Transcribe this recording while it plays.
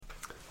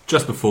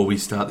Just before we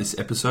start this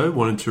episode,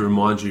 wanted to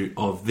remind you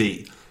of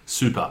the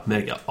super,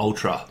 mega,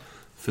 ultra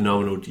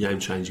phenomenal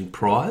game-changing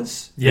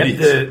prize.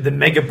 Yep, the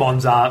Mega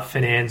Bonza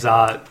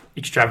Finanza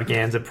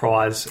Extravaganza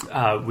prize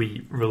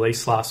we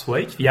released last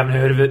week. If you haven't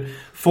heard of it,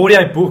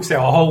 48 books,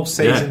 our whole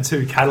season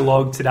 2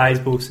 catalogue, today's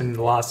books and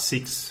the last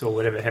 6 or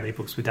whatever, how many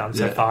books we've done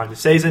so far in the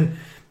season.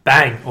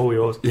 Bang, all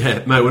yours.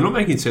 Yeah, mate, we're not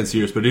making it sound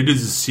serious, but it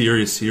is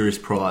a serious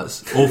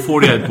prize. All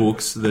 48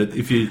 books that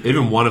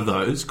even one of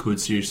those could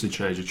seriously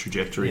change the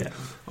trajectory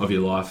of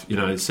your life.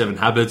 7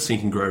 Habits,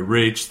 Think and Grow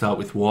Rich, Start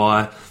With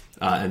Why,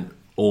 and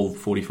all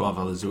 45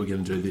 others that we're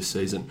going to do this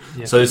season.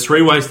 Yeah. So there's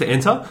 3 ways to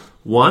enter.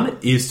 One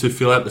is to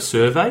fill out the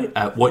survey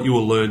at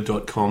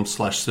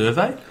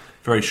whatyouwilllearn.com/survey.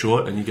 Very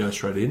short, and you go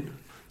straight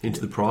into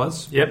the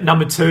prize. Yep.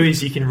 Number 2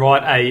 is you can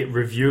write a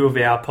review of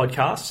our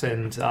podcast,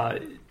 and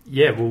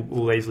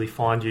we'll easily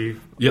find you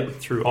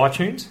through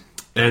iTunes.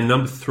 And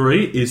number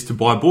 3 is to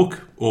buy a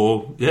book,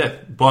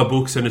 buy a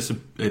book. Send us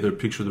either a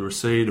picture of the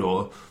receipt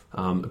or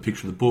a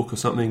picture of the book or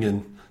something,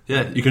 and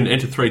you can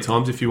enter 3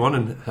 times if you want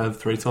and have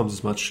 3 times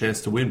as much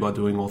chance to win by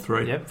doing all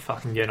 3. Yep,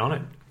 fucking get on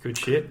it. Good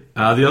shit.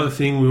 The other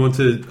thing we want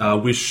to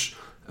wish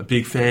a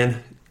big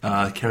fan,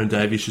 Karen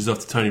Davies, she's off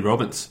to Tony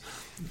Robbins.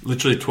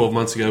 Literally 12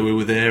 months ago we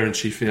were there and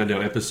she found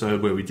our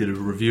episode where we did a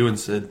review and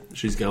said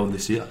she's going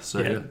this year.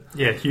 So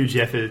huge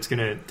effort. It's going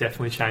to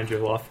definitely change her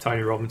life.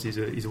 Tony Robbins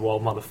is a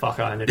wild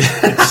motherfucker, and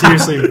it's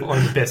seriously one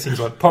of the best things,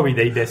 probably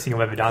the best thing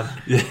I've ever done.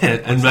 Yeah,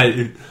 and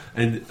mate,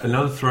 and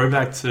another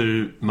throwback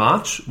to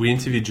March, we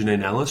interviewed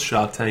Janine Ellis,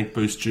 Shark Tank,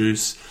 Boost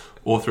Juice,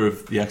 author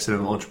of The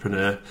Accidental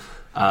Entrepreneur.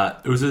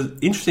 It was an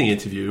interesting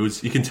interview.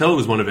 You can tell it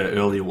was one of our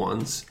earlier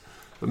ones,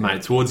 but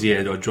mate, towards the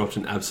end I dropped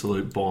an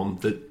absolute bomb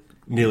that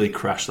nearly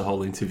crashed the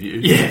whole interview.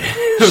 Yeah,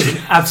 it was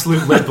an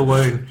absolute lead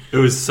balloon. It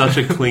was such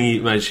a clingy...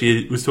 Mate,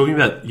 she was talking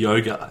about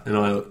yoga, and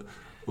I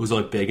was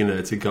like begging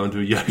her to go and do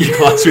a yoga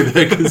class with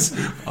her because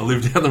I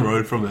live down the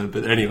road from her.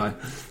 But anyway,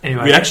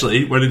 we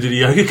actually went and did a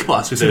yoga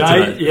class with her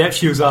today. Yeah,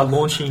 she was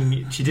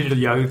launching... She did a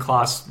yoga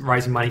class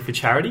raising money for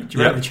charity. Do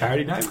you remember the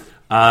charity name?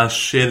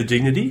 Share the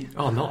Dignity.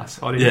 Oh,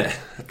 nice. I didn't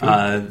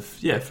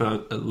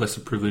for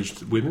lesser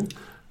privileged women.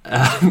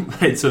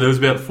 Mate, so there was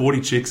about 40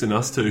 chicks and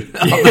us two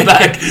up the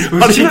back.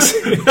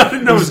 I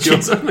didn't know it was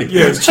girls only.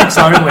 Yeah, it was chicks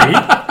only.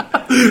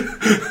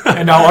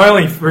 And I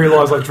only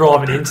realised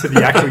driving into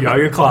the actual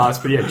yoga class,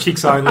 but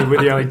chicks only. We're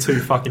the only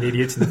 2 fucking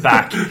idiots in the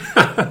back,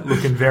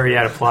 looking very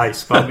out of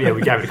place. But we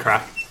gave it a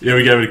crack. Yeah,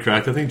 we gave it a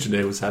crack. I think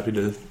Janelle was happy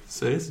to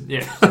see us.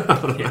 Yeah.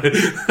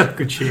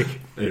 Good chick.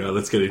 Anyway,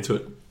 let's get into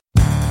it.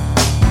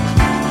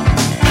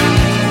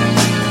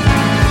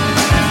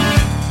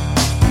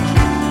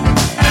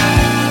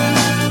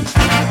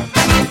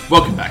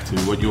 Welcome back to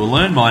What You Will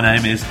Learn. My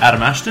name is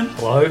Adam Ashton.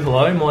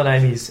 Hello. My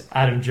name is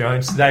Adam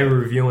Jones. Today we're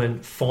reviewing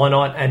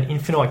Finite and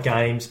Infinite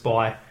Games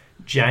by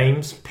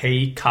James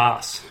P.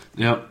 Cass.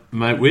 Now,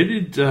 mate, where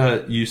did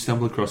you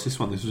stumble across this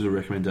one? This was a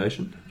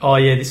recommendation? Oh,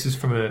 yeah, this is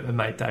from a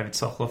mate, David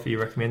Sokoloff. He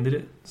recommended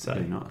it. So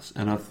very nice.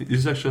 And this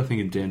is actually, I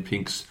think, in Dan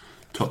Pink's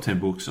top 10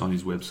 books on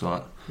his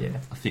website. Yeah.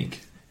 I think.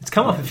 It's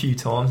come up a few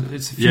times.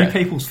 It's a few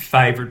people's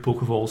favourite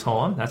book of all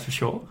time, that's for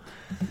sure.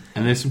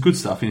 And there's some good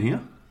stuff in here.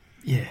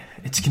 Yeah,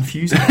 it's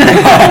confusing. Mate,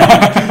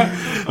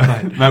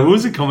 what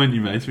was the comment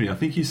you made to me? I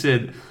think you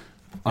said,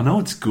 I know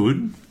it's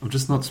good, I'm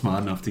just not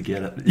smart enough to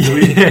get it.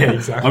 Yeah,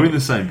 exactly. I'm in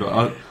the same, but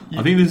I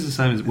think this is the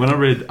same as when I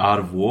read Art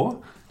of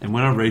War, and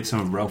when I read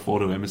some of Ralph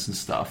Waldo Emerson's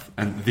stuff,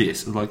 and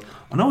this, I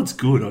know it's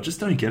good, I just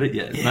don't get it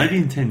yet. Yeah. Maybe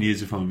in 10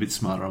 years, if I'm a bit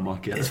smarter, I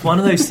might get it. It's one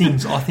of those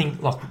things, I think,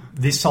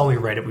 this time we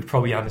read it, we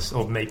probably understood,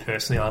 or me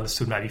personally, I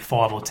understood maybe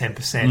 5 or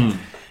 10%.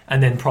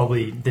 And then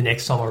probably the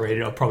next time I read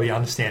it, I'll probably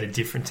understand a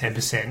different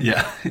 10%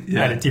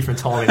 at a different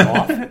time in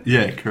life.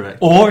 Yeah, correct.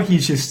 Or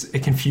he's just a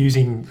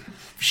confusing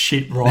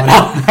shit writer.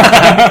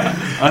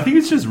 I think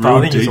it's just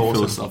real deep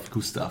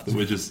philosophical stuff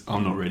that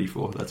I'm not ready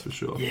for, that's for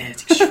sure. Yeah,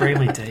 it's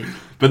extremely deep.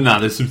 But no,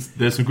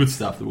 there's some good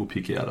stuff that we'll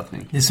pick out, I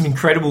think. There's some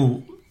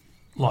incredible,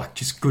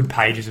 just good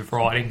pages of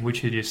writing,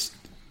 which are just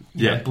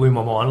blew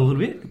my mind a little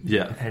bit.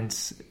 Yeah. And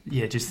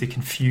just the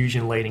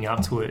confusion leading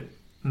up to it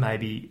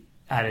maybe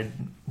added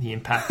the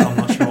impact, I'm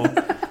not sure.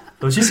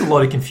 There was just a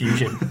lot of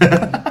confusion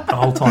the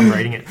whole time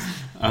reading it.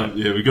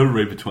 We've got to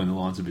read between the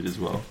lines a bit as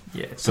well.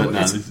 Yeah, so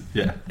it's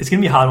going to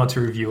be a hard one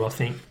to review, I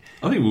think.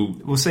 I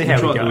think we'll see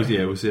how we go.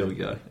 We'll see how we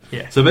go.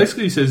 Yeah. So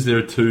basically, he says there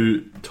are 2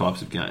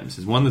 types of games.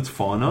 There's one that's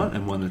finite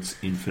and one that's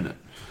infinite.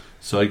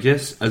 So I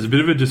guess as a bit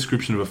of a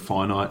description of a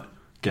finite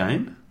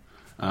game,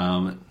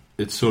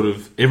 it's sort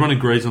of everyone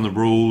agrees on the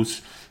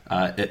rules.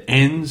 It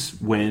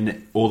ends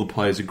when all the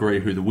players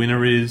agree who the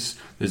winner is.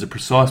 There's a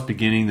precise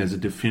beginning. There's a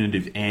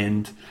definitive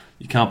end.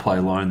 You can't play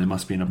alone. There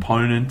must be an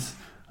opponent.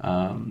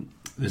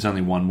 There's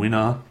only one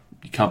winner.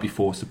 You can't be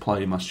forced to play.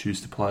 You must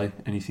choose to play.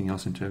 Anything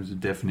else in terms of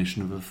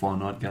definition of a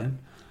finite game?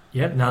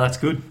 Yeah, no, that's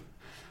good.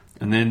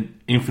 And then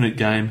infinite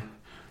game.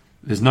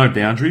 There's no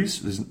boundaries.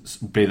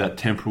 Be that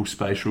temporal,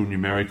 spatial,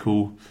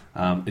 numerical.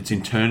 It's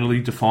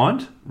internally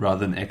defined rather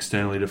than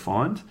externally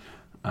defined.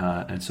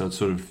 And so it's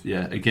sort of,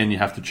 again, you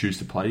have to choose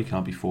to play. You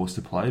can't be forced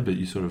to play, but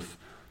you sort of,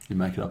 you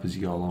make it up as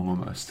you go along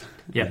almost.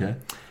 Yeah. Okay.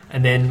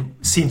 And then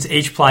since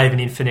each play of an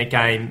infinite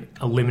game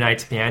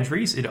eliminates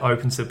boundaries, it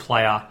opens the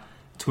player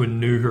to a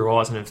new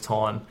horizon of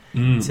time,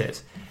 it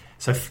says.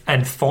 So,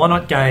 and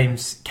finite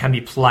games can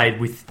be played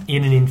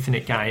within an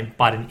infinite game,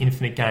 but an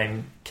infinite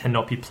game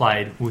cannot be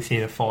played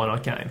within a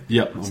finite game.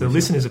 Yep. So the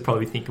listeners are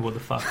probably thinking, what the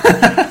fuck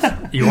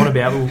you on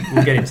about?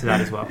 We'll get into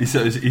that as well. He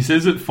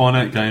says that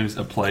finite games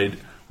are played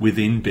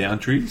within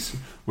boundaries,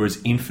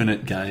 whereas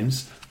infinite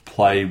games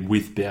play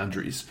with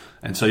boundaries.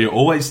 And so you're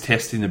always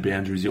testing the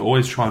boundaries. You're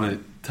always trying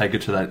to take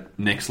it to that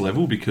next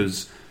level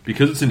because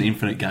it's an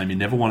infinite game. You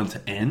never want it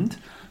to end.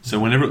 So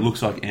whenever it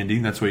looks like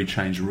ending, that's where you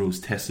change the rules,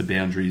 test the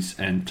boundaries,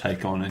 and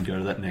take on and go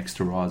to that next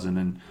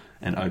horizon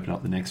and open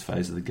up the next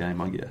phase of the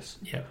game, I guess.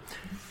 Yeah.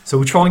 So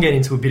we'll try and get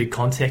into a bit of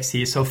context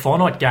here. So a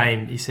finite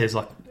game, he says,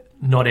 like,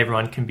 not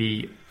everyone can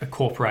be a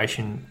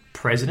corporation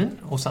president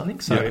or something.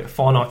 So a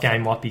finite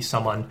game might be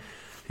someone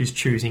who's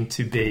choosing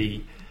to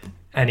be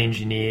an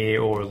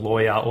engineer or a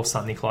lawyer or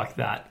something like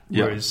that.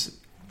 Whereas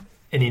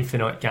an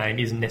infinite game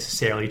isn't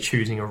necessarily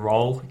choosing a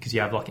role because you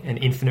have like an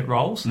infinite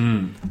roles.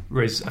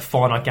 Whereas a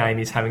finite game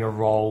is having a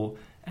role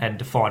and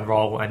defined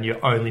role, and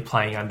you're only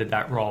playing under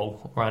that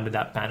role or under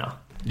that banner.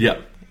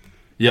 Yep,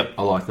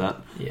 I like that.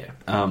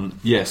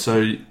 Yeah.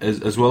 So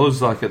as well as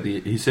like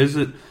he says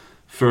that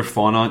for a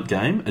finite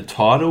game, a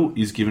title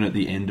is given at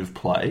the end of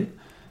play,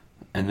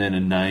 and then a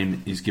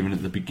name is given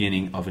at the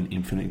beginning of an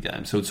infinite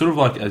game. So it's sort of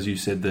like, as you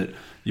said, that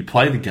you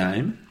play the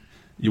game,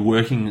 you're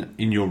working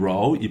in your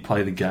role, you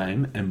play the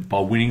game, and by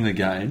winning the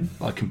game,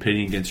 like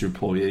competing against your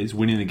employees,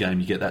 winning the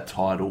game, you get that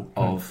title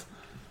of,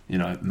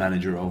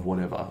 manager of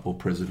whatever or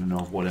president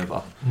of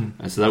whatever.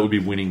 And so that would be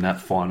winning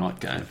that finite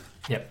game.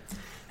 Yep.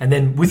 And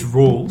then with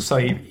rules, so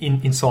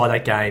inside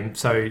that game,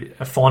 so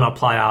a finite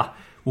player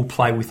will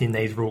play within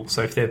these rules.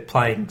 So if they're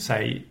playing,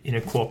 say, in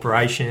a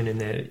corporation and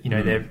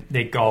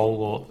their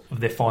goal or of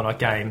their finite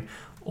game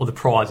or the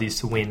prize is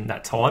to win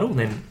that title,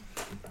 then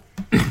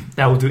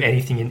they will do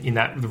anything in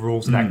the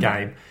rules of that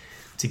game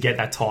to get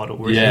that title.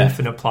 Whereas an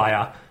infinite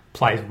player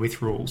plays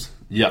with rules.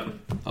 Yep,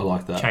 I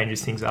like that.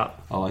 Changes things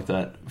up. I like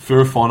that. For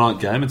a finite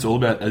game, it's all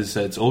about, as I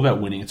said, it's all about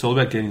winning. It's all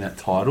about getting that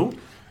title.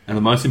 And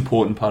the most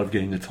important part of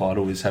getting the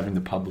title is having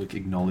the public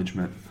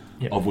acknowledgement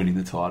of winning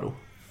the title.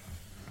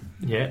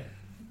 Yeah.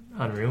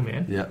 Unreal,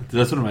 man. Yeah. Does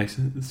that sort of make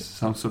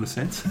some sort of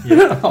sense?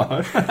 Yeah.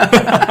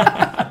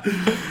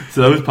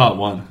 So that was part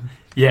one.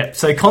 Yeah.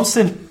 So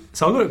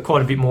So I've got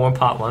quite a bit more on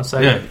part one.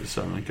 So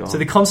certainly. Go on. So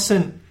the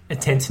constant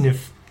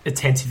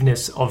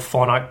attentiveness of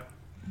finite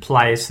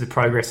players to the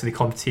progress of the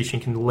competition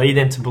can lead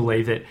them to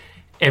believe that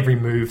every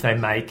move they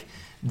make,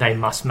 they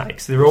must make.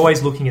 So they're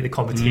always looking at the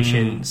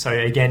competition. So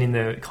again, in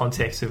the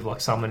context of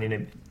like someone in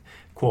a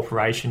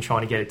corporation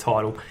trying to get a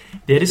title,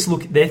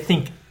 they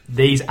think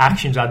these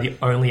actions are the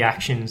only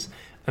actions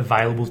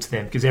available to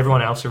them because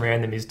everyone else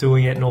around them is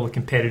doing it, and all the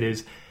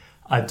competitors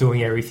are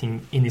doing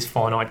everything in this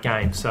finite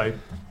game. So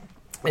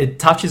it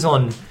touches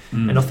on,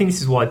 and I think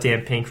this is why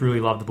Dan Pink really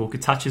loved the book,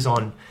 it touches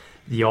on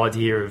the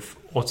idea of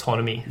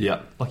autonomy.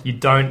 Yeah. Like you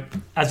don't,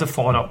 as a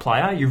finite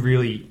player, you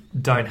really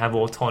don't have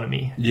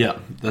autonomy. Yeah,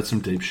 that's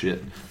some deep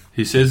shit.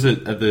 He says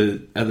that at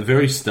the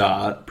very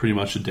start, pretty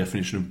much the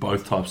definition of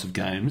both types of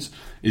games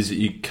is that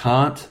you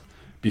can't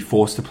be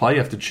forced to play, you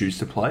have to choose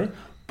to play,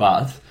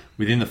 but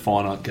within the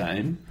finite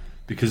game,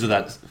 because of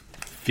that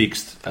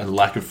fixed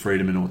lack of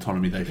freedom and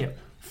autonomy, they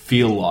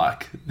feel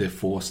like they're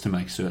forced to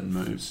make certain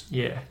moves.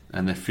 Yeah.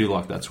 And they feel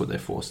like that's what they're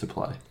forced to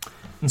play.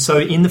 And so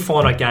in the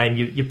finite game,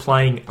 you're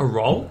playing a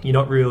role. You're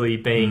not really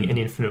being an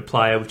infinite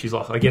player, which is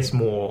like, I guess,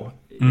 more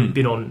a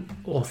bit on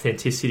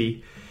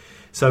authenticity.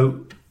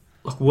 So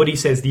like what he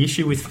says, the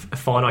issue with a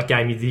finite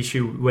game is the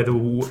issue whether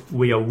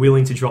we are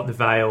willing to drop the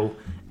veil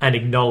and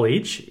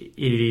acknowledge it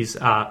is,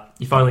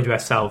 if only to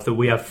ourselves, that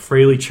we have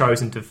freely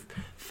chosen to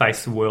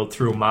face the world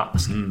through a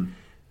mask.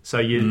 So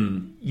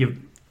you're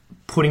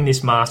putting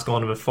this mask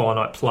on of a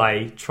finite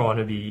play, trying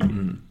to be...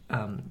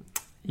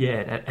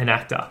 an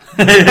actor.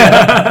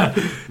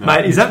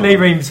 Mate, is that me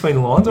reading between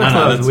the lines or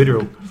that was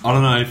literal? I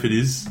don't know if it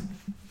is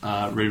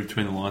read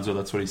between the lines or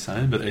that's what he's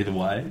saying, but either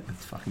way,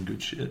 it's fucking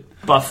good shit.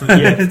 But for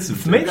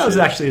me, that was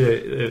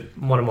actually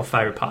one of my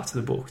favourite parts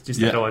of the book, just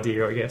that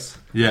idea, I guess.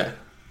 Yeah.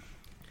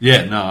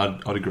 Yeah, no,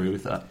 I'd agree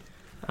with that.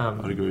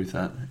 I'd agree with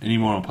that. Any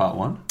more on part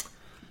one?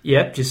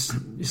 Yeah, just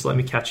let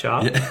me catch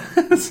up.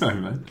 Yeah. Sorry,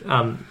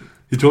 mate.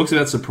 He talks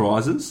about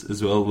surprises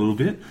as well a little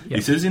bit. Yep.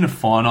 He says in a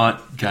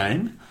finite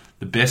game,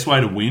 the best way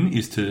to win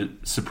is to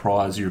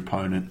surprise your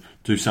opponent,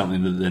 do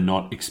something that they're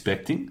not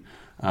expecting.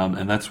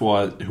 And that's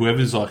why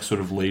whoever's like sort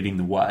of leading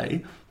the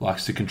way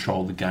likes to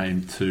control the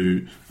game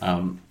to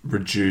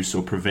reduce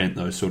or prevent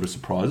those sort of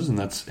surprises. And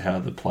that's how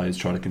the players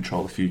try to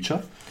control the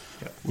future.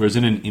 Yep. Whereas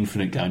in an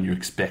infinite game, you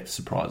expect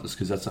surprises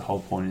because that's the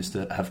whole point, is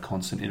to have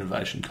constant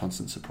innovation,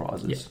 constant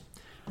surprises. Yep.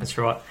 That's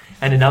right.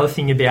 And another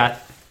thing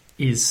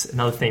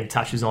another theme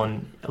touches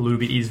on a little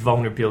bit is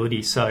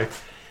vulnerability. So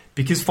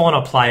because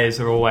finite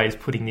players are always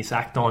putting this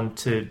act on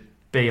to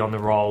be on the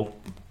role,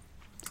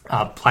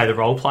 play the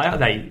role player,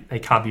 they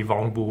can't be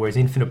vulnerable, whereas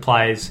infinite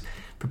players,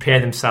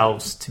 prepare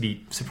themselves to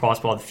be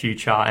surprised by the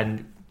future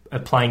and are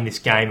playing this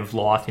game of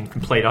life in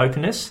complete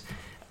openness,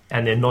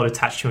 and they're not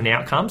attached to an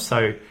outcome.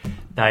 So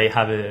they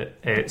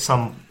have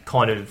some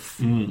kind of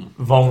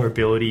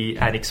vulnerability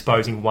and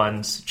exposing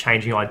one's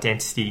changing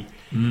identity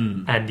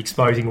and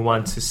exposing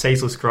one to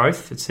ceaseless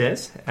growth, it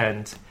says,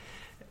 and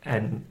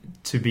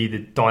to be the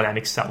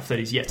dynamic self that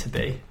is yet to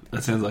be.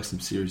 That sounds like some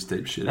serious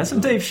deep shit. That's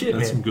some deep shit,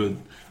 That's man. some good.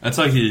 That's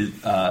like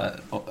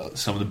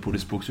some of the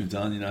Buddhist books we've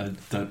done,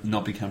 don't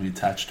not becoming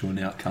attached to an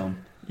outcome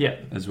Yeah.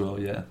 as well,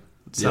 yeah.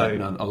 So- yeah,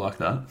 no, I like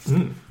that.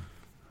 Mm.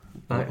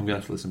 I'm going to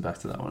have to listen back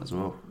to that one as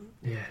well.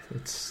 Yeah,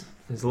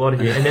 there's a lot of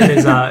here. And then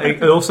there's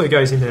it also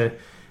goes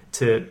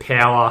into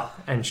power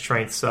and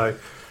strength. So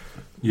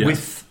Yeah.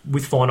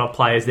 with finite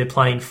players, they're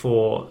playing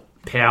for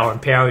power,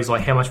 and power is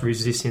like how much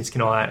resistance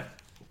can I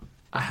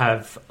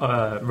have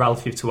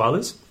relative to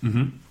others.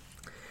 Mm-hmm.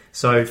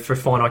 So for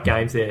finite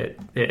games, they're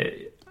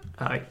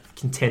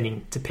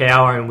contending to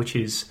power, and which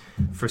is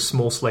for a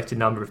small selected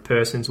number of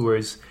persons,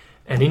 whereas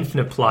an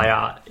infinite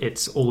player,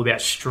 it's all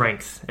about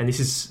strength. And this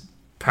is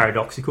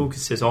paradoxical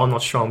because it says, I'm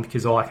not strong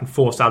because I can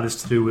force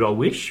others to do what I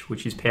wish,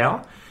 which is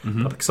power,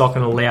 but because I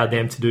can allow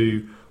them to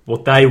do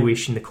what they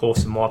wish in the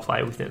course of my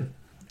play with them.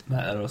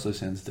 Mate, that also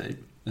sounds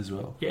deep as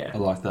well. Yeah. I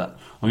like that.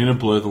 I'm going to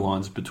blur the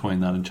lines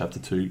between that and chapter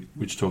 2,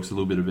 which talks a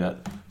little bit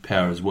about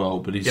power as well.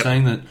 But he's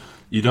saying that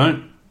you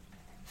don't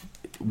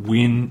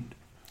win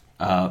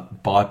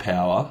by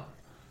power,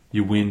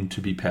 you win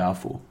to be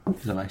powerful.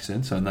 Does that make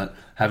sense? So in that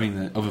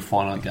of a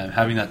finite game,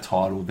 having that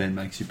title then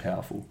makes you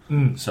powerful.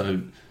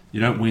 So you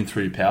don't win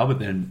through your power, but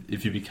then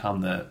if you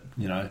become the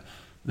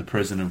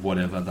president of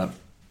whatever, that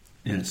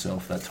in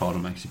itself, that title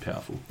makes you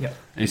powerful. Yep.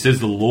 And he says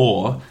the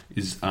law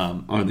is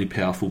only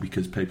powerful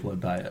because people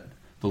obey it.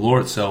 The law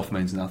itself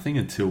means nothing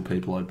until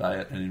people obey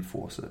it and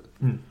enforce it.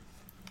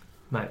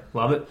 Mate,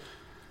 love it.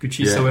 Good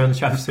cheers. Yeah. So we're on the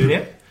chapter 2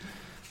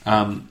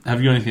 now.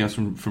 Have you got anything else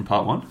from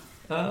part 1?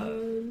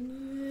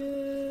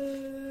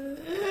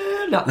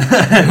 No.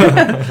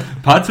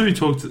 Part 2, he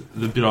talked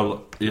the bit I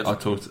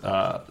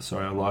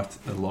liked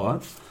a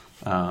lot.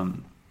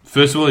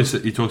 First of all,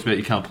 he talks about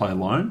you can't play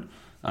alone.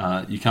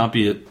 You can't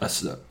be a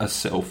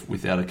self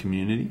without a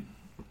community.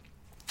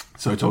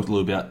 So he talked a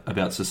little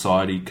about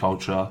society,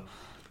 culture,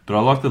 but I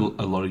liked a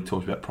lot he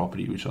talked about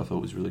property, which I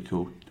thought was really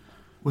cool.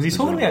 Was he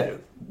talking about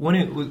when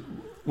it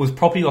was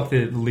property like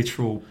the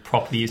literal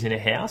property is in a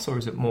house, or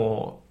is it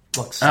more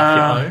like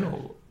stuff you own?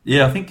 Or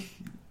Yeah, I think,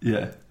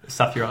 yeah.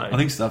 Stuff you own. I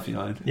think stuff you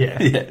own.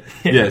 Yeah.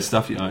 yeah,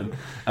 stuff you own.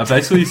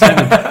 Basically, he's saying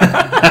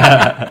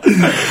that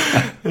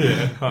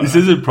he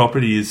says that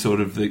property is sort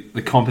of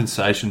the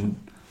compensation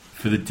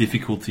for the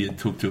difficulty it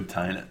took to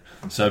obtain it.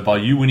 So by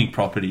you winning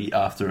property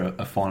after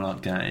a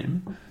finite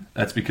game,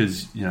 that's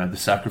because the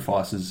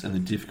sacrifices and the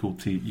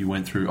difficulty you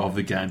went through of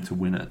the game to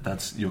win it.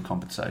 That's your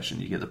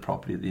compensation. You get the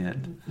property at the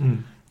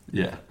end.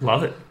 Yeah,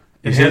 love it.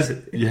 He How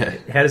says-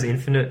 how does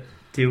Infinite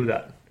deal with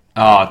that?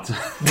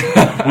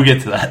 We'll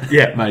get to that.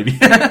 Yeah. Maybe.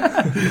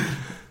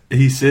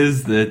 He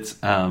says that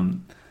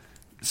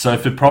so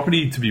for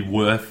property to be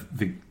worth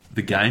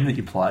the game that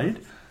you played,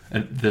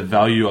 and the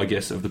value, I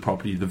guess, of the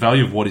property, the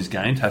value of what is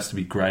gained has to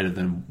be greater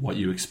than what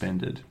you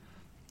expended.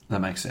 That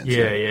makes sense.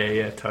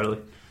 Yeah, totally.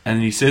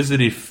 And he says that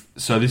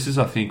this is,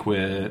 I think,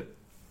 where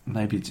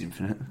maybe it's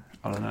infinite.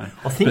 I don't know.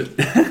 I think,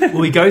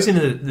 well, he goes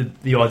into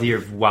the idea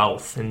of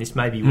wealth, and this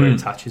may be where it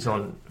touches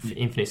on for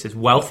Infinite. It says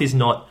wealth is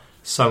not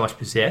so much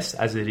possessed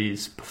as it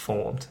is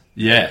performed.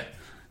 Yeah.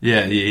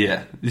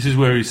 This is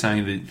where he's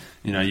saying that,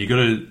 you got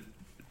to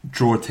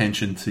draw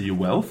attention to your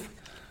wealth,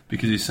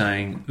 because he's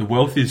saying the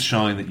wealth is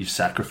showing that you've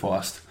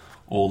sacrificed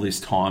all this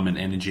time and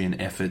energy and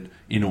effort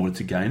in order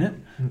to gain it.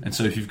 And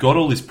so if you've got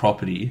all this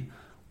property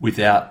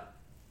without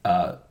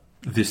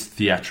this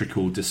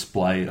theatrical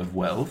display of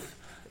wealth,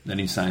 then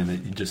he's saying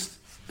that you're just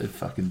a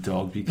fucking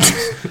dog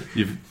because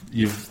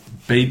you've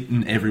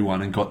beaten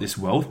everyone and got this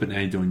wealth, but now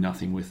you're doing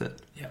nothing with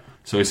it. Yeah.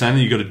 So he's saying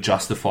that you've got to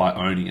justify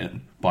owning it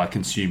by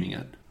consuming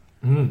it.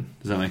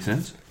 Does that make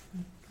sense?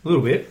 A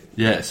little bit.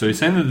 Yeah, so he's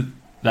saying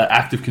that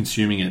act of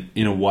consuming it,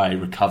 in a way,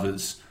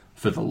 recovers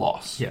for the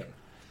loss. Yeah.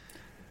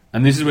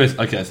 And this is where,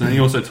 so then he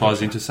also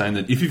ties into saying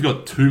that if you've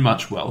got too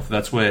much wealth,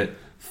 that's where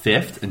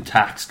theft and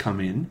tax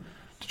come in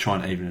to try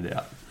and even it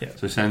out. Yeah.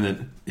 So he's saying that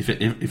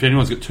if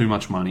anyone's got too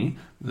much money,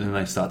 then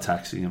they start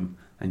taxing them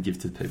and give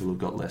to people who've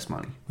got less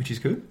money. Which is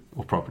good.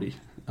 Or property.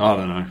 I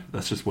don't know.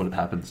 That's just what it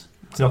happens.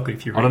 It's not good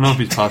if you're rich. I don't know if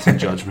he's passing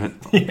judgment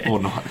or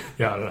not.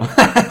 Yeah, I don't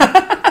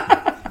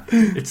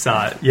know. It's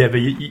but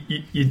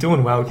you're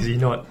doing well because you're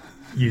not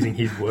using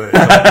his words.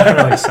 I can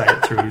only say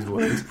it through his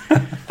words.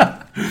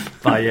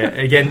 But yeah,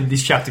 again,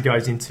 this chapter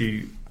goes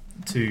into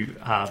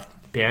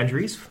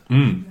boundaries,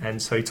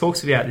 and so he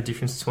talks about the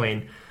difference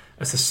between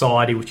a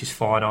society which is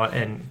finite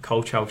and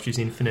culture which is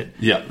infinite.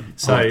 Yeah.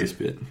 So I like this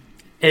bit.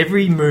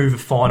 Every move a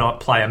finite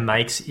player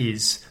makes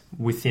is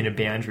within a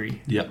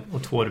boundary,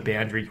 or toward a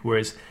boundary,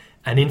 whereas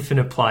an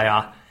infinite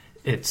player,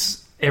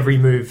 it's every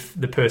move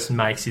the person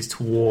makes is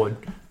toward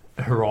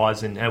a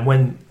horizon, and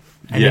when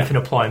an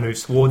infinite player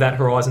moves toward that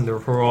horizon, the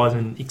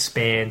horizon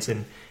expands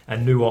and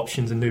and new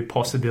options and new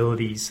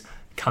possibilities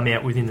come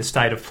out within the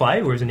state of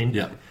play.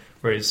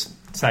 Whereas,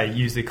 say,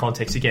 use the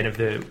context again of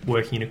the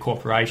working in a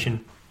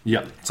corporation.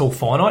 Yeah, it's all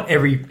finite.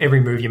 Every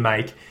move you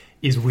make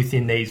is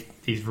within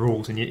these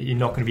rules, and you're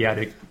not going to be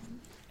able to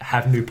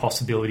have new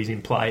possibilities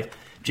in play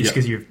just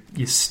because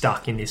you're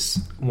stuck in this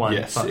one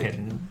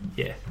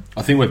yeah.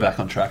 I think we're back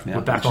on track now.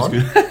 We're back on.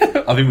 Good.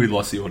 I think we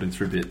lost the audience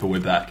for a bit, but we're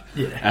back.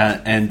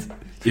 Yeah. And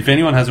if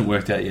anyone hasn't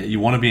worked out yet, you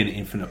want to be an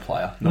infinite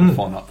player, not a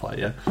finite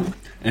player. Yeah.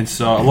 And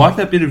so I like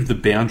that bit of the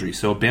boundary.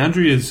 So a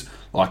boundary is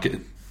like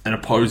an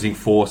opposing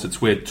force.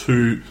 It's where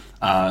two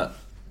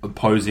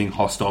opposing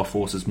hostile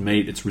forces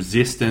meet. It's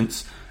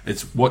resistance.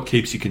 It's what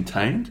keeps you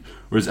contained.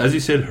 Whereas, as you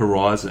said,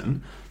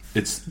 horizon,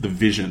 it's the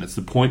vision. It's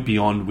the point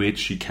beyond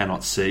which you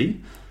cannot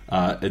see.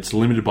 It's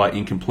limited by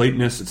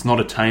incompleteness. It's not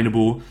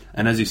attainable.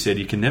 And as you said,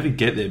 you can never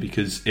get there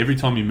because every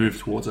time you move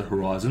towards a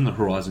horizon, the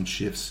horizon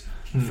shifts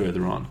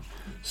further on.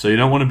 So you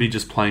don't want to be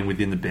just playing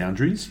within the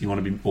boundaries. You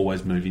want to be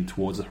always moving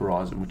towards the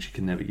horizon, which you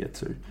can never get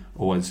to.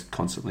 Always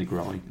constantly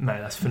growing. Mate,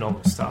 that's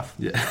phenomenal stuff.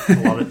 Yeah. I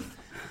love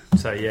it.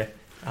 So, yeah.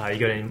 You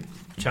got any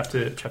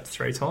chapter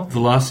 3 time?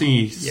 The last thing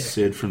he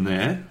said from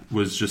there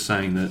was just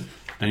saying that,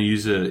 and he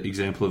used an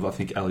example of, I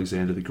think,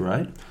 Alexander the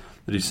Great,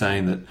 that he's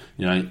saying that,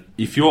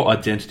 if your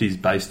identity is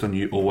based on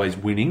you always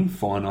winning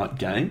finite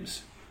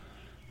games,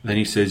 then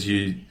he says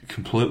you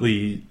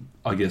completely,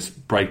 I guess,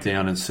 break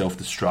down and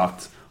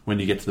self-destruct when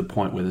you get to the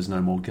point where there's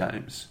no more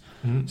games.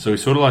 So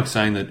he's sort of like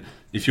saying that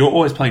if you're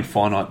always playing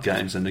finite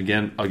games, and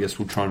again, I guess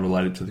we'll try and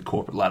relate it to the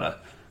corporate ladder,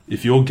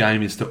 if your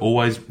game is to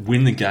always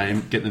win the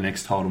game, get the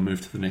next title,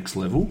 move to the next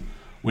level,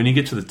 when you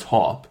get to the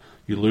top,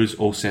 you lose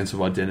all sense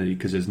of identity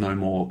because there's no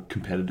more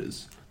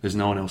competitors. There's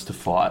no one else to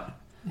fight.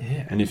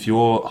 Yeah. And if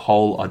your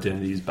whole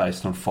identity is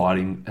based on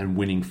fighting and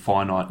winning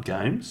finite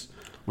games,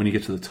 when you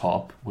get to the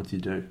top, what do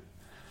you do?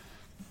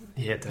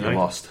 Yeah, you're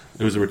lost.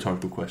 It was a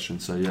rhetorical question,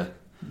 so yeah.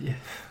 Yeah.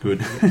 Good.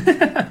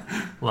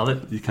 Love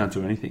it. You can't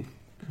do anything.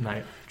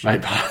 Mate.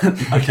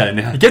 Okay,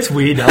 now. It gets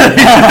weird, doesn't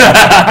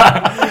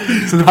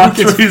it? So the book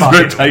gets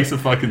it takes a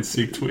fucking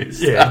sick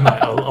twist. Yeah,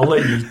 mate, I'll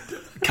let you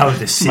cover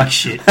the sick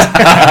shit. You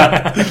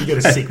got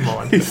a sick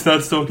mind. He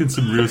starts talking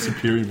some real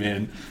superior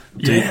man,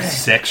 deep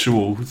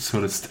sexual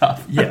sort of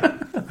stuff. Yeah.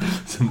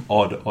 Some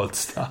odd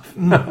stuff.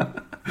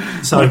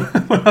 So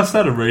when I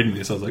started reading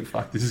this, I was like,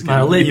 fuck, this is Mate,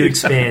 I'll let you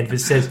expand. But it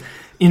says,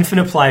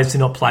 infinite players do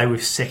not play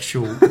with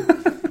sexual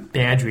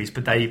boundaries,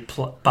 but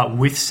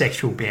with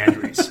sexual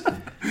boundaries.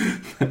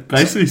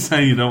 Basically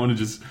saying you don't want to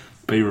just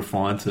be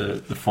refined to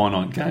the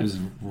finite games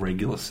of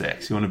regular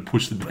sex. You want to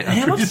push the boundaries.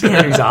 How much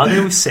boundaries are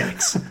there with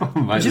sex?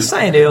 Mate, just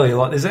saying earlier,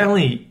 like there's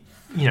only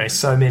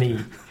so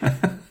many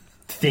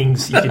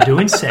things you can do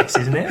in sex,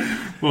 isn't there?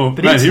 Well,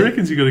 but mate, he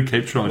reckons you got to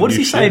keep trying. What does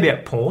he say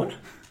about porn?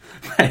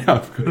 Mate,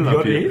 I've got it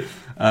up here.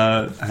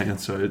 Hang on,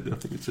 sorry, I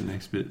think it's the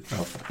next bit.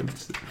 Oh, fuck, I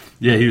missed it.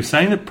 Yeah, he was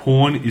saying that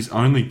porn is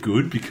only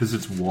good because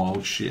it's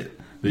wild shit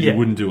that you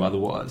wouldn't do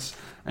otherwise.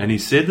 And he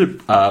said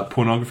that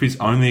pornography is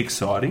only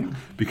exciting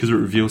because it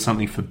reveals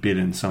something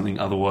forbidden, something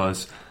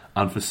otherwise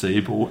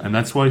unforeseeable. And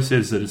that's why he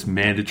says that it's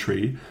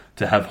mandatory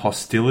to have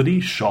hostility,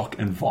 shock,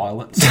 and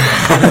violence.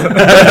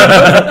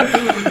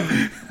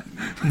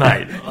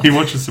 Mate. He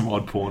watches some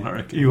odd porn, I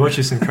reckon. He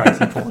watches some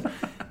crazy porn.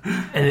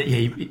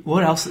 And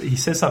what else? He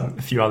says a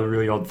few other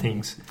really odd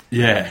things.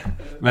 Yeah.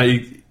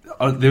 Mate,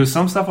 there was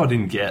some stuff I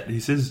didn't get.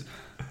 He says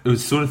it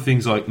was sort of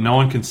things like no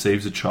one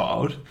conceives a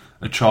child.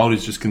 A child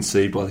is just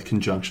conceived by the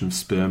conjunction of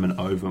sperm and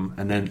ovum.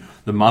 And then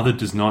the mother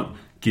does not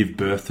give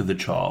birth to the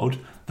child.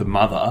 The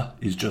mother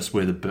is just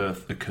where the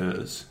birth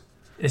occurs.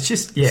 It's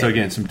just, So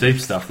again, some deep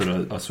stuff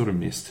that I sort of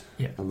missed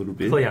a little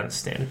bit. Fully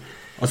understand it.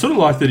 I sort of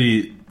like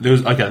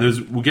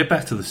that we'll get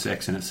back to the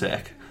sex in a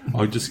sec.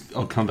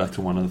 I'll come back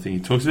to one other thing. He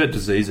talks about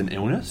disease and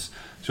illness.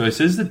 So he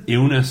says that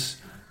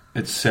illness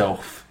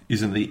itself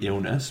isn't the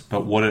illness,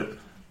 but what it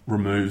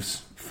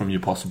removes from your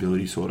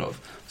possibility, sort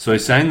of. So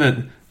he's saying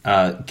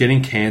that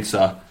getting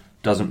cancer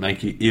doesn't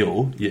make you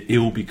ill. You're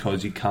ill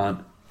because you can't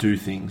do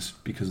things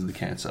because of the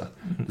cancer.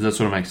 Does that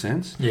sort of make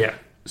sense? Yeah.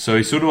 So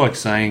he's sort of like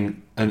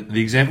saying, and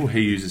the example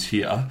he uses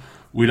here,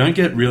 we don't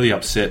get really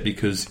upset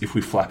because if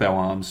we flap our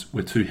arms,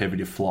 we're too heavy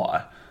to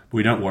fly.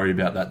 We don't worry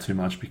about that too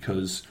much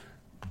because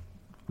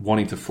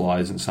wanting to fly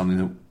isn't something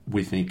that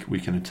we think we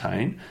can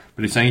attain.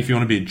 But he's saying if you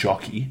want to be a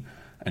jockey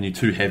and you're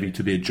too heavy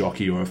to be a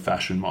jockey or a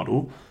fashion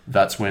model,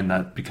 that's when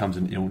that becomes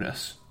an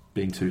illness,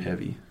 being too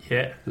heavy.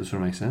 Yeah. Does that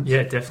sort of make sense?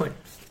 Yeah, definitely.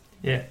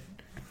 Yeah.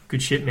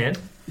 Good shit, man.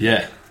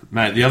 Yeah.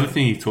 Mate, the other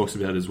thing he talks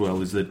about as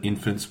well is that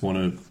infants want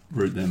to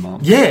root their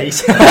mum. Yeah.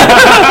 That's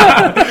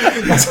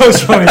what I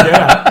was trying to get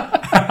at.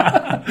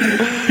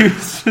 He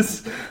was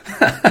just...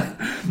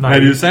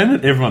 Mate, he was saying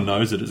that everyone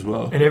knows it as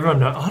well. And everyone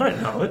knows... I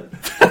don't know it.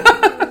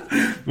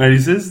 Mate, he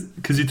says...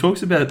 Because he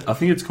talks about... I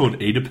think it's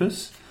called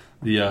Oedipus,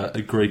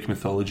 a Greek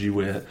mythology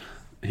where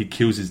he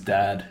kills his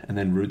dad and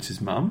then roots his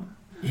mum.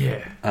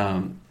 Yeah.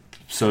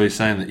 So he's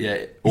saying that,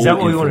 yeah... Is that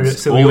what we want to do?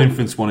 So all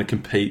infants want to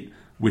compete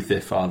with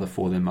their father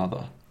for their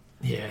mother.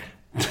 Yeah.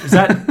 Is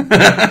that...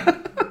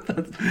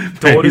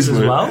 daughters as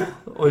well?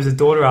 Or is the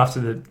daughter after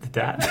the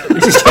dad?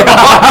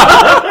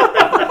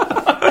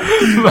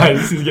 Mate,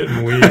 this is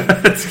getting weird.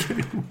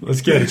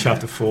 Let's go to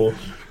chapter 4.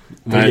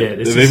 Mate, yeah,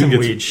 this is some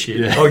weird shit.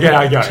 Yeah.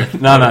 Okay, go.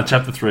 No,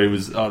 chapter 3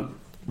 was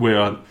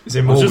where Is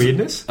there more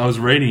weirdness? I was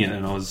reading it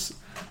and I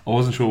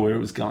wasn't sure where it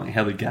was going,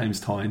 how the games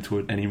tie into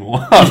it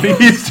anymore. I think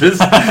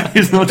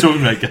he's not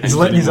talking about games. He's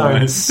letting anymore,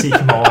 his own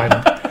sick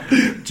mind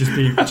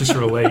just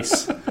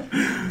release.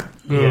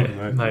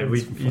 Yeah, mate,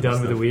 you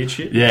done with the weird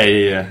shit?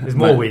 Yeah. There's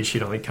more weird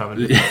shit, I think,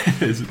 coming. Yeah,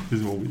 there's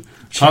more weird.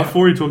 Part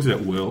 4, he talks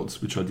about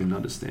worlds, which I didn't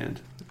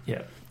understand.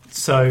 Yeah.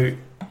 So,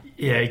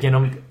 yeah,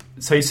 again,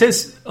 so he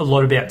says a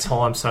lot about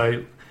time.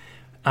 So,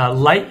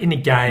 late in the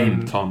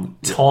game,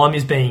 time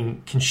is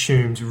being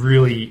consumed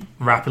really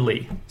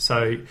rapidly.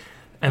 So,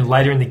 and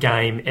later in the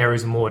game,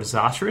 errors are more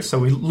disastrous. So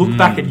we look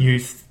back at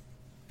youth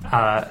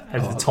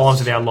as the times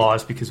of our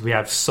lives because we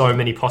have so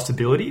many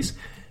possibilities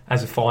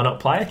as a finite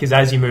player. Because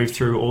as you move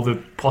through, all the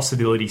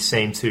possibilities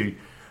seem to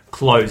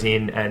close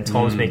in and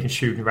time's being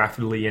consumed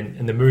rapidly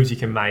and the moves you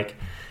can make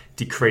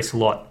decrease a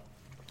lot.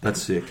 That's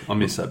sick. I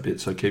missed that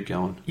bit, so keep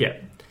going. Yeah.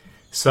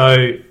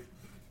 So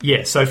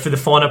for the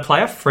finite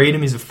player,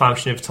 freedom is a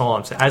function of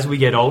time. So as we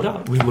get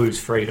older, we lose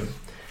freedom.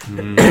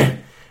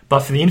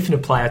 But for the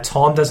infinite player,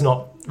 time does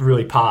not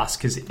really pass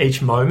because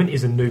each moment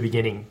is a new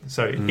beginning.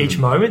 So each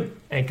moment,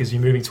 and because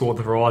you're moving toward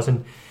the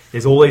horizon,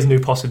 there's all these new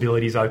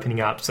possibilities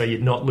opening up. So you're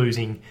not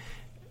losing.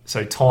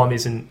 So time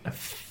isn't a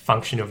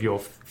function of your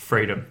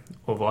freedom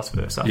or vice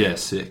versa. Yeah,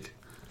 sick.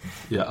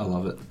 Yeah, I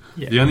love it.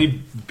 Yeah. The only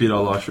bit I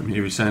like from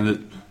here is saying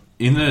that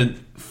in the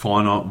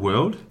finite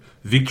world,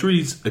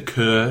 victories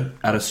occur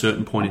at a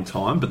certain point in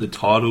time, but the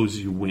titles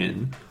you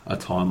win are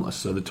timeless.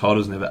 So the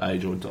titles never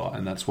age or die,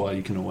 and that's why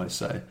you can always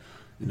say,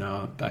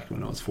 back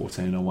when I was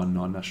 14, I won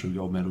 9 national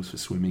gold medals for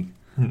swimming.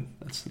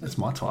 That's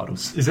my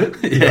titles. Is it?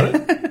 Yeah.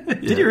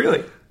 Did you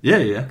really?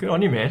 Yeah. Good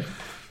on you, man.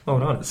 Well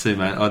done. See,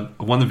 mate, I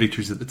won the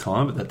victories at the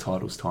time, but that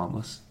title's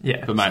timeless.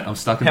 Yeah. But, mate, I'm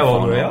stuck in How the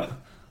old finite. were you?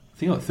 I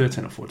think I'm like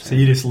 13 or 14. So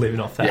you're just living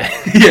off that?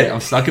 Yeah, I'm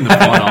stuck in the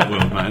finite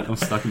world, mate. I'm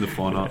stuck in the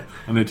finite.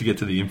 I need to get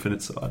to the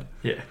infinite side.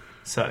 Yeah.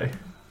 So,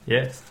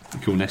 yeah.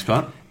 Cool, next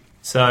part.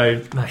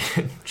 So,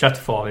 mate, chapter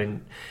 5.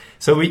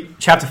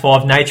 Chapter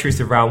 5, nature is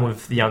the realm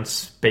of the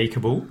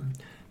unspeakable.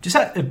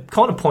 It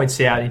kind of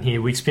points out in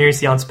here, we experience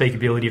the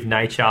unspeakability of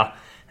nature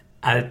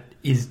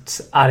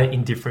is utter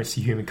indifference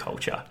to human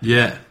culture.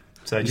 Yeah.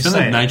 So just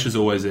saying, nature's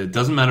always there. It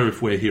doesn't matter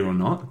if we're here or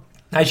not.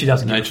 Nature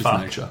doesn't give a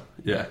fuck. Nature,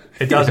 yeah.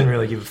 It doesn't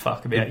really give a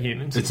fuck about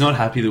humans. It's not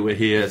happy that we're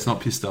here. It's not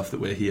pissed off that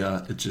we're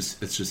here. It's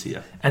just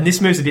here. And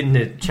this moves a bit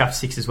into chapter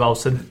 6 as well.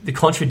 So the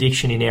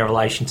contradiction in our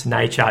relation to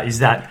nature is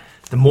that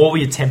the more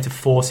we attempt to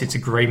force its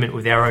agreement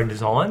with our own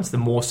designs, the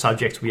more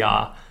subject we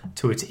are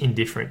to its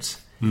indifference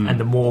and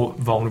the more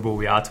vulnerable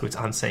we are to its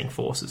unseen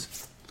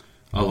forces.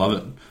 I love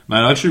it. Mate,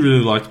 I actually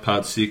really liked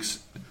part 6.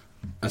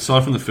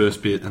 Aside from the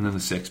first bit and then the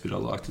sex bit I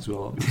liked as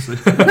well, obviously.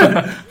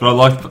 But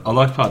I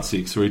liked part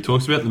 6 where he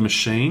talks about the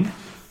machine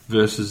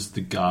versus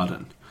the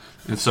garden.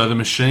 And so the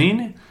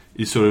machine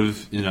is sort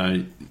of,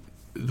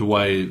 the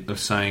way of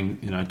saying,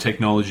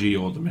 technology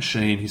or the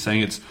machine. He's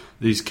saying it's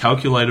these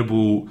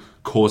calculatable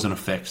cause and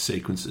effect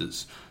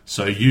sequences.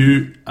 So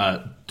you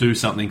do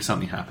something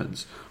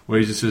happens.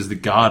 Whereas he says the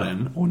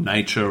garden or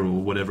nature or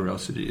whatever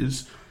else it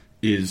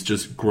is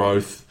just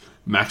growth,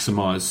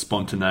 maximize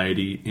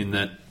spontaneity in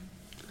that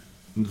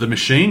the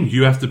machine,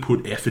 you have to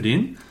put effort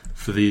in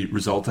for the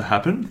result to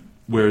happen,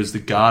 whereas the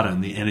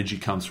garden, the energy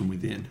comes from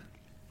within.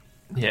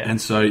 Yeah.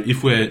 And so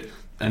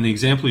and the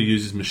example he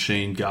uses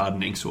machine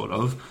gardening sort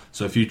of,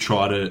 so if you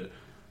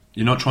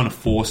you're not trying to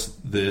force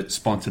the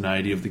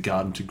spontaneity of the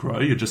garden to grow,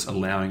 you're just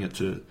allowing it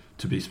to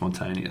be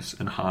spontaneous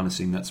and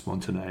harnessing that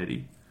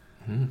spontaneity.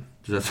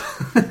 Does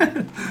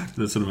that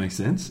sort of make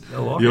sense?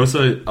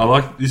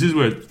 This is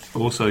where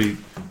also,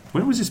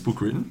 when was this book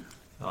written?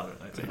 I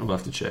don't know. I'll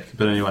have to check.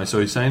 But anyway, so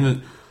he's saying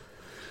that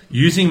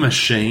using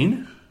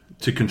machine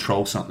to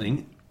control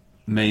something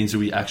means that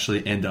we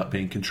actually end up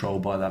being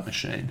controlled by that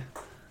machine.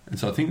 And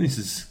so I think this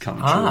is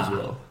coming true as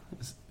well.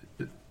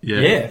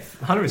 Yeah,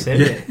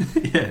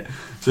 100%. Yeah.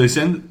 So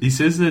he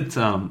says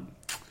that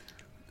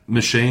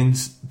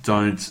machines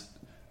don't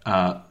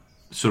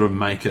sort of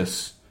make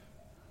us...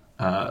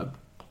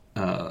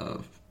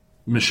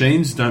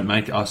 machines don't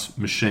make us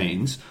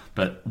machines,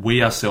 but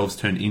we ourselves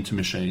turn into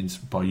machines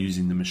by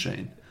using the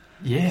machine.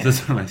 Yeah.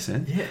 Does that make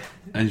sense? Yeah.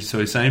 And so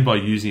he's saying by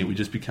using it, we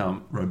just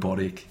become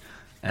robotic,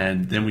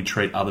 and then we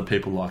treat other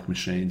people like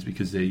machines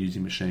because they're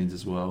using machines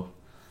as well.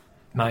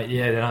 Mate,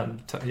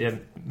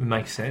 it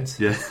makes sense.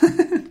 Yeah.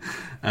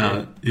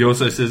 He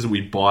also says that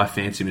we buy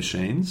fancy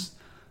machines,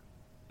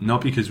 not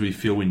because we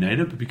feel we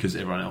need it, but because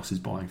everyone else is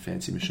buying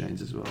fancy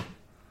machines as well.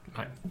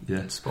 Mate,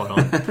 yeah, spot on.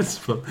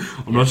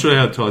 I'm not sure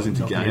how it ties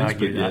into Not games,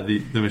 but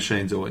the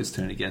machines always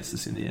turn against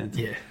us in the end.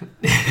 Yeah,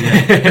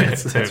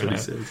 that's what he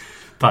says.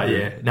 But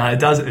it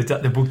does.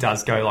 The book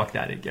does go like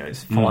that. It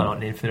goes finite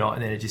and infinite,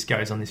 and then it just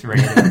goes on this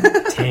random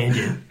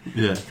tangent,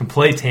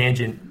 complete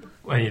tangent,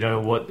 and you don't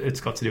know what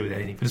it's got to do with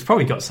anything. But it's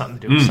probably got something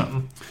to do with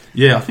something.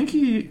 Yeah, I think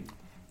he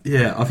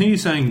Yeah, I think you're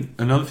saying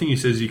another thing. He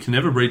says you can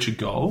never reach a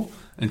goal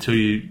until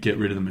you get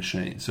rid of the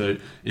machine. So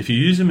if you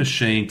use a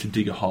machine to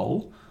dig a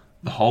hole,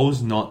 the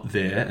hole's not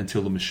there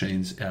until the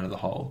machine's out of the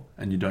hole,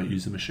 and you don't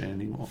use the machine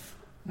anymore.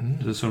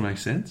 Does that sort of make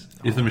sense?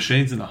 If the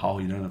machine's in the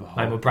hole, you don't have a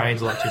hole. Mate, my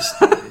brain's like just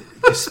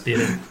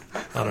spinning.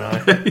 I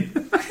don't know.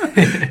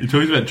 You're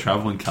talking about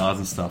travelling cars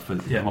and stuff,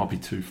 but it might be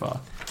too far.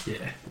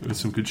 Yeah. There's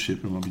some good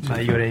shit, but it might be too far.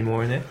 Mate, you got any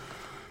more in there?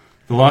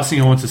 The last thing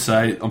I want to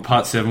say on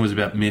part 7 was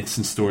about myths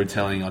and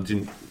storytelling. I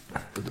didn't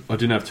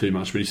have too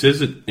much, but he says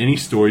that any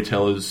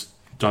storytellers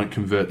don't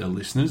convert their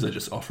listeners; they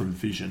just offer a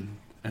vision,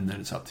 and then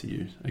it's up to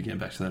you. Again,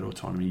 back to that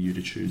autonomy, you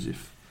to choose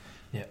if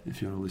you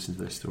want to listen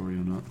to their story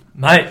or not.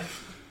 Mate,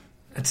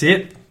 that's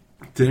it.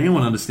 Did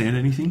anyone understand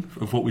anything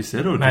of what we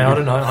said? Or mate, I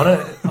don't know. I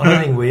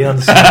don't think we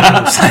understand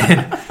what we're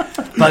saying.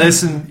 But there's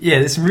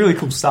some really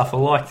cool stuff. I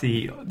like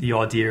the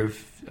idea of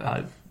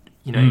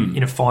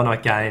in a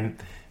finite game,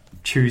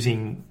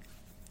 choosing.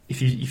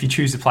 If you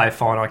choose to play a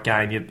finite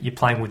game, you're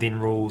playing within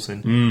rules,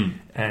 and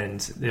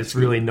there's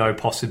really no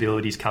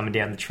possibilities coming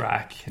down the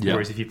track. Yep.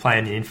 Whereas if you play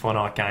in an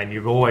infinite game,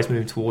 you're always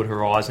moving toward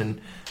horizon,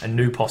 and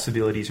new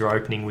possibilities are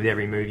opening with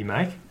every move you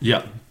make.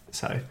 Yeah.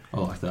 So I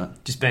like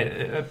that. Just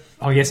I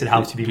guess it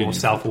helps you be more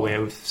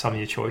self-aware with some of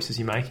your choices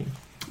you're making.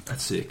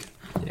 That's sick.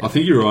 Yeah. I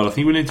think you're right. I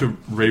think we need to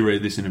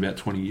reread this in about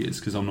 20 years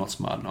because I'm not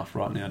smart enough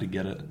right now to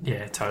get it.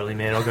 Yeah, totally,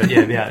 man. I've got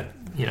about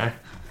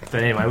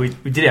But anyway,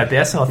 we did our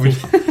best,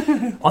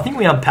 and I think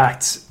we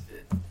unpacked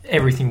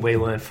everything we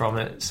learned from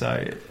it.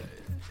 So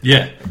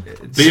yeah,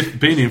 be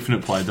an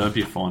infinite player. Don't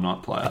be a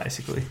finite player.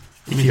 Basically,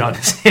 if you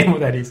understand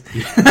what that is.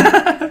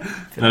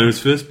 No, it was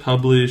first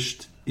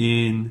published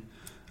in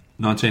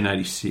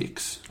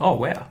 1986. Oh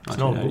wow, it's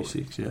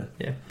 1986.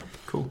 Yeah,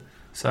 cool.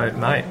 So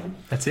mate,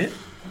 that's it.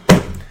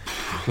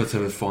 Let's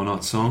have a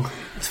finite song.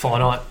 It's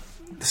finite.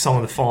 The song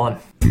of the fine.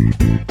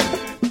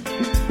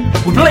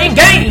 We're playing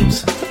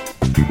games.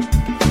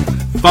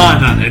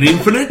 Finite and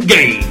infinite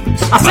games.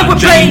 I said we're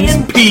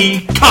playing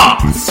P.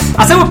 Coss.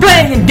 I said we're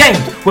playing games.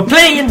 We're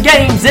playing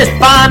games. There's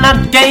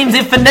finite games,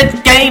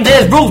 infinite games.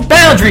 There's rules,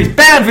 boundaries.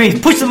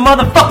 Push the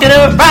motherfucking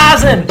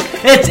horizon.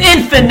 It's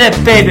infinite,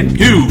 baby.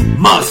 You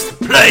must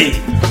play.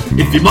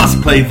 If you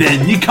must play,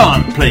 then you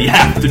can't play. You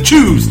have to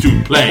choose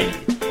to play.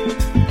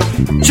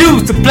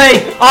 Choose to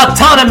play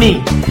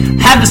autonomy.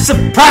 Have a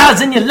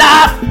surprise in your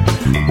life.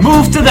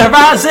 Move to the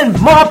horizon.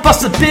 More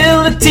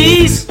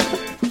possibilities.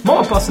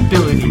 More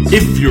possibilities.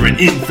 If you're an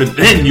infant,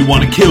 then you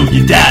want to kill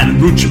your dad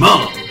and root your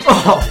mom.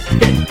 Oh,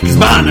 yeah. Cause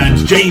my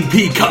name's Jane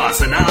P.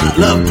 Coss and I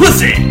love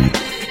pussy.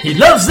 He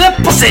loves that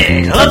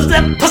pussy. Loves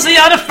that pussy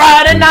on a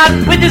Friday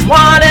night with his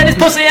wine and his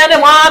pussy and a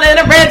wine and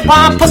a red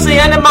wine. Pussy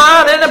and a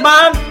wine and a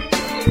wine.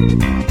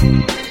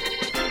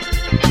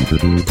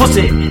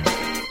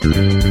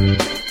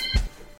 Pussy.